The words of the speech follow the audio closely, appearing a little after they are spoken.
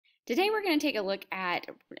Today we're going to take a look at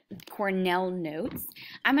Cornell Notes.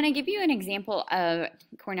 I'm going to give you an example of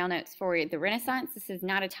Cornell Notes for the Renaissance. This is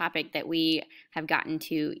not a topic that we have gotten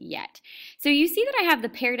to yet. So you see that I have the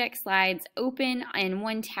Pear Deck slides open in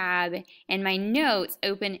one tab and my notes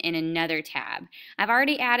open in another tab. I've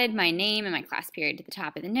already added my name and my class period to the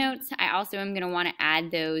top of the notes. I also am going to want to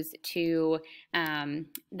add those to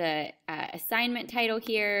the assignment title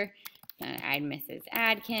here. Add Mrs.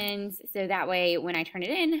 Adkins, so that way when I turn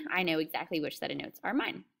it in, I know exactly which set of notes are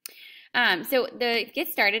mine. So to get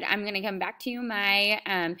started, I'm going to come back to my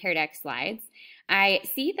Pear Deck slides. I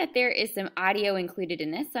see that there is some audio included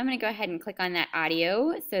in this, so I'm going to go ahead and click on that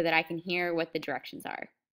audio so that I can hear what the directions are.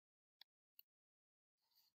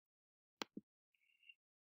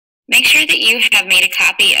 Make sure that you have made a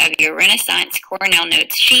copy of your Renaissance Cornell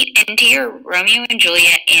Notes sheet into your Romeo and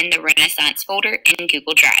Juliet in the Renaissance folder in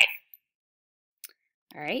Google Drive.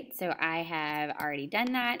 All right, so I have already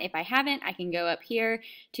done that. If I haven't, I can go up here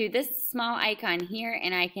to this small icon here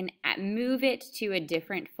and I can move it to a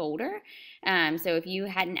different folder. So if you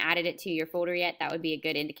hadn't added it to your folder yet, that would be a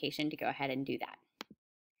good indication to go ahead and do that.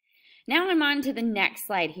 Now I'm on to the next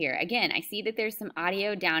slide here. Again, I see that there's some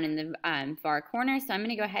audio down in the far corner, so I'm going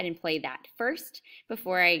to go ahead and play that first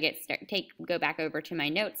before I go back over to my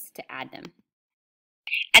notes to add them.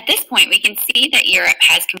 At this point, we can see that Europe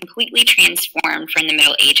has completely transformed from the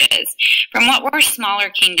Middle Ages, from what were smaller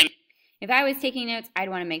kingdoms. If I was taking notes, I'd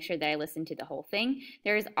want to make sure that I listened to the whole thing.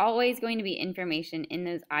 There is always going to be information in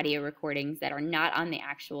those audio recordings that are not on the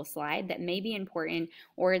actual slide that may be important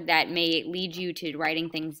or that may lead you to writing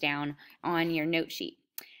things down on your note sheet.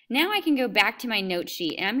 Now I can go back to my note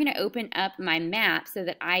sheet and I'm going to open up my map so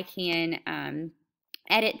that I can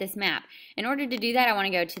edit this map. In order to do that, I want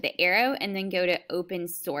to go to the arrow and then go to open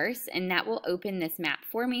source, and that will open this map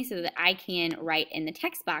for me so that I can write in the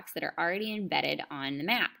text box that are already embedded on the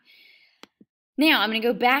map. Now I'm going to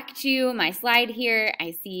go back to my slide here.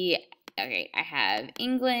 I see, okay, I have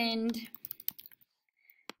England,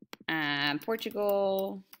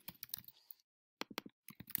 Portugal,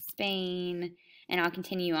 Spain, and I'll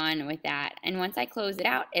continue on with that. And once I close it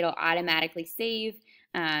out, it'll automatically save.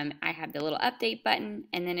 I have the little update button,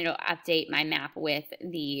 and then it'll update my map with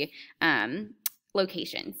the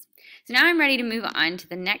locations. So now I'm ready to move on to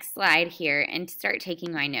the next slide here and start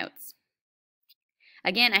taking my notes.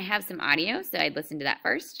 Again, I have some audio, so I'd listen to that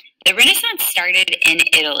first. The Renaissance started in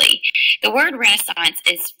Italy. The word Renaissance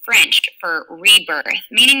is French for rebirth,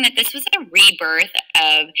 meaning that this was a rebirth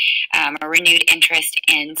of a renewed interest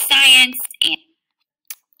in science.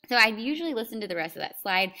 So I usually listen to the rest of that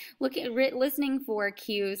slide, listening for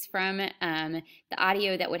cues from the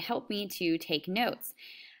audio that would help me to take notes.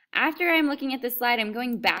 After I'm looking at this slide, I'm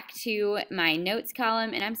going back to my notes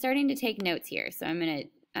column and I'm starting to take notes here. So I'm going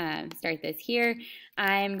to start this here.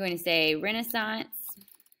 I'm going to say Renaissance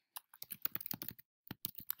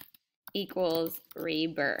equals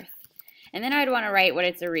rebirth. And then I'd want to write what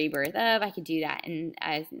it's a rebirth of. I could do that in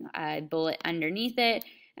a bullet underneath it.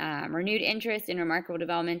 Renewed interest in remarkable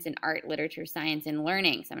developments in art, literature, science, and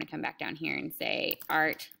learning. So I'm going to come back down here and say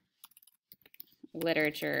art,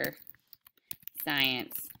 literature,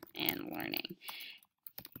 science, and learning.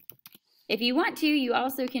 If you want to, you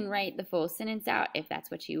also can write the full sentence out if that's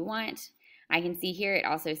what you want. I can see here it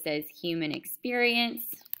also says human experience.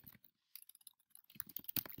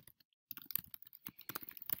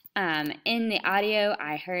 In the audio,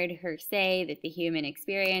 I heard her say that the human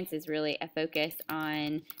experience is really a focus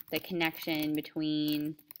on the connection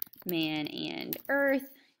between man and earth,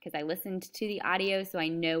 because I listened to the audio, so I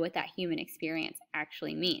know what that human experience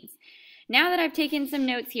actually means. Now that I've taken some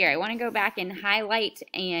notes here, I want to go back and highlight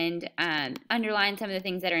and underline some of the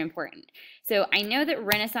things that are important. So I know that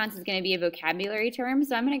Renaissance is going to be a vocabulary term,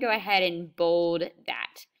 so I'm going to go ahead and bold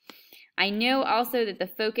that. I know also that the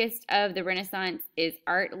focus of the Renaissance is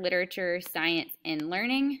art, literature, science, and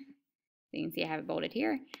learning. So you can see I have it bolded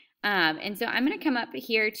here. And so I'm going to come up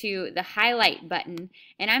here to the highlight button,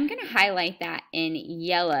 and I'm going to highlight that in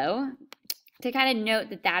yellow to kind of note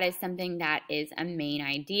that that is something that is a main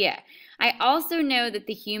idea. I also know that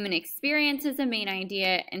the human experience is a main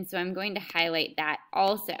idea, and so I'm going to highlight that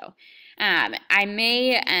also.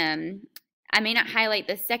 I may not highlight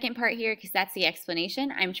the second part here because that's the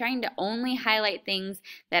explanation. I'm trying to only highlight things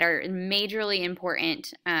that are majorly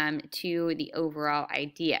important to the overall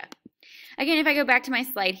idea. Again, if I go back to my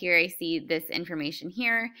slide here, I see this information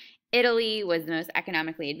here. Italy was the most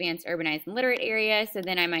economically advanced, urbanized, and literate area. So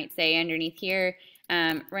then I might say underneath here,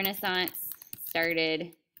 Renaissance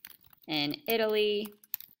started in Italy,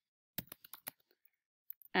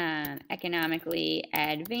 economically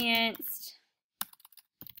advanced,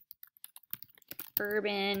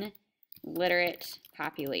 urban literate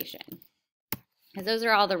population. Because those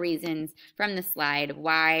are all the reasons from the slide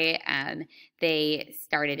why they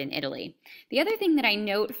started in Italy. The other thing that I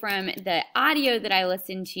note from the audio that I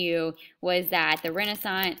listened to was that the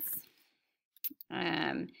Renaissance,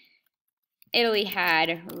 Italy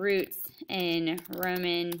had roots in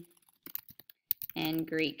Roman and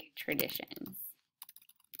Greek traditions.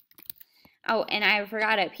 Oh, and I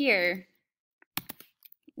forgot up here,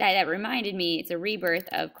 that reminded me it's a rebirth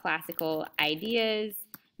of classical ideas,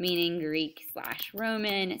 meaning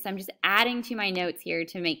Greek/Roman. So I'm just adding to my notes here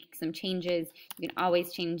to make some changes. You can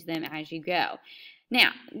always change them as you go.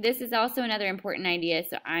 Now, this is also another important idea,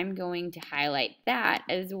 so I'm going to highlight that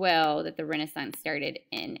as well, that the Renaissance started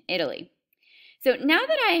in Italy. So now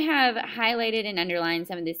that I have highlighted and underlined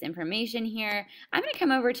some of this information here, I'm going to come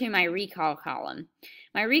over to my recall column.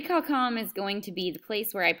 My recall column is going to be the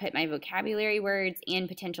place where I put my vocabulary words and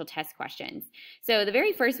potential test questions. So the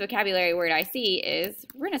very first vocabulary word I see is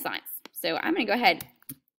Renaissance. So I'm going to go ahead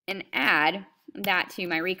and add that to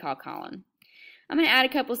my recall column. I'm going to add a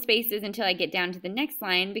couple spaces until I get down to the next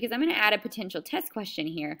line because I'm going to add a potential test question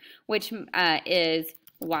here, which is,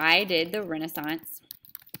 why did the Renaissance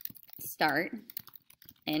start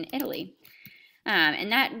in Italy?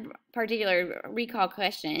 And that particular recall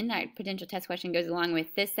question, that potential test question, goes along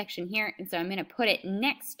with this section here, and so I'm going to put it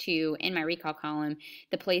next to, in my recall column,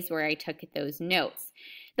 the place where I took those notes.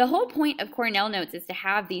 The whole point of Cornell Notes is to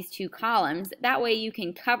have these two columns. That way you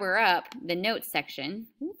can cover up the notes section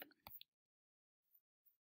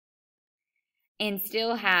and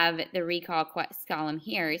still have the recall column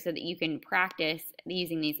here so that you can practice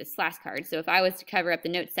using these as flashcards. So if I was to cover up the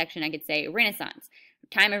notes section, I could say Renaissance,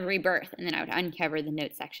 time of rebirth, and then I would uncover the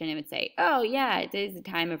notes section and would say, oh yeah, it is the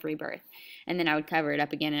time of rebirth. And then I would cover it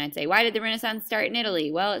up again and I'd say, why did the Renaissance start in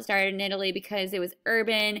Italy? Well, it started in Italy because it was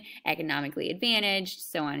urban, economically advantaged,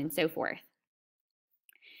 so on and so forth.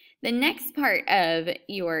 The next part of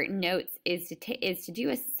your notes is to do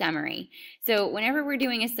a summary. So whenever we're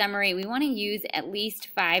doing a summary, we want to use at least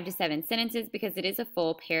 5 to 7 sentences because it is a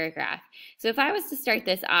full paragraph. So if I was to start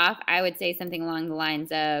this off, I would say something along the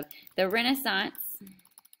lines of, the Renaissance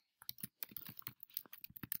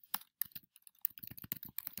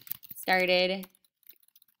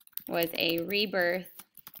was a rebirth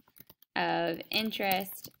of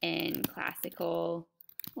interest in classical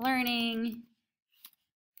learning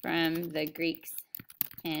from the Greeks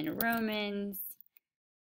and Romans,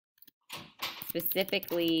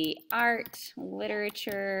 specifically art,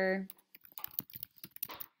 literature,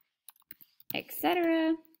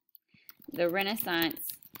 etc. The Renaissance,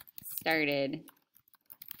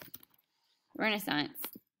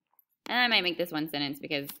 and I might make this one sentence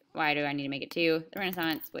because why do I need to make it two? The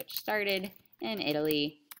Renaissance, which started in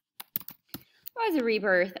Italy, was a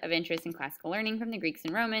rebirth of interest in classical learning from the Greeks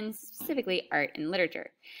and Romans, specifically art and literature.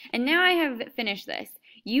 And now I have finished this.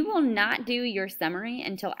 You will not do your summary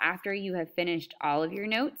until after you have finished all of your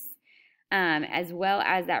notes, as well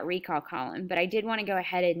as that recall column. But I did want to go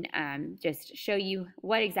ahead and just show you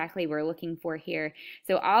what exactly we're looking for here.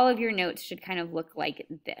 So all of your notes should kind of look like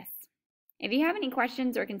this. If you have any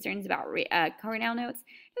questions or concerns about Cornell Notes,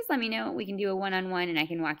 just let me know. We can do a one-on-one and I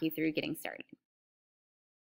can walk you through getting started.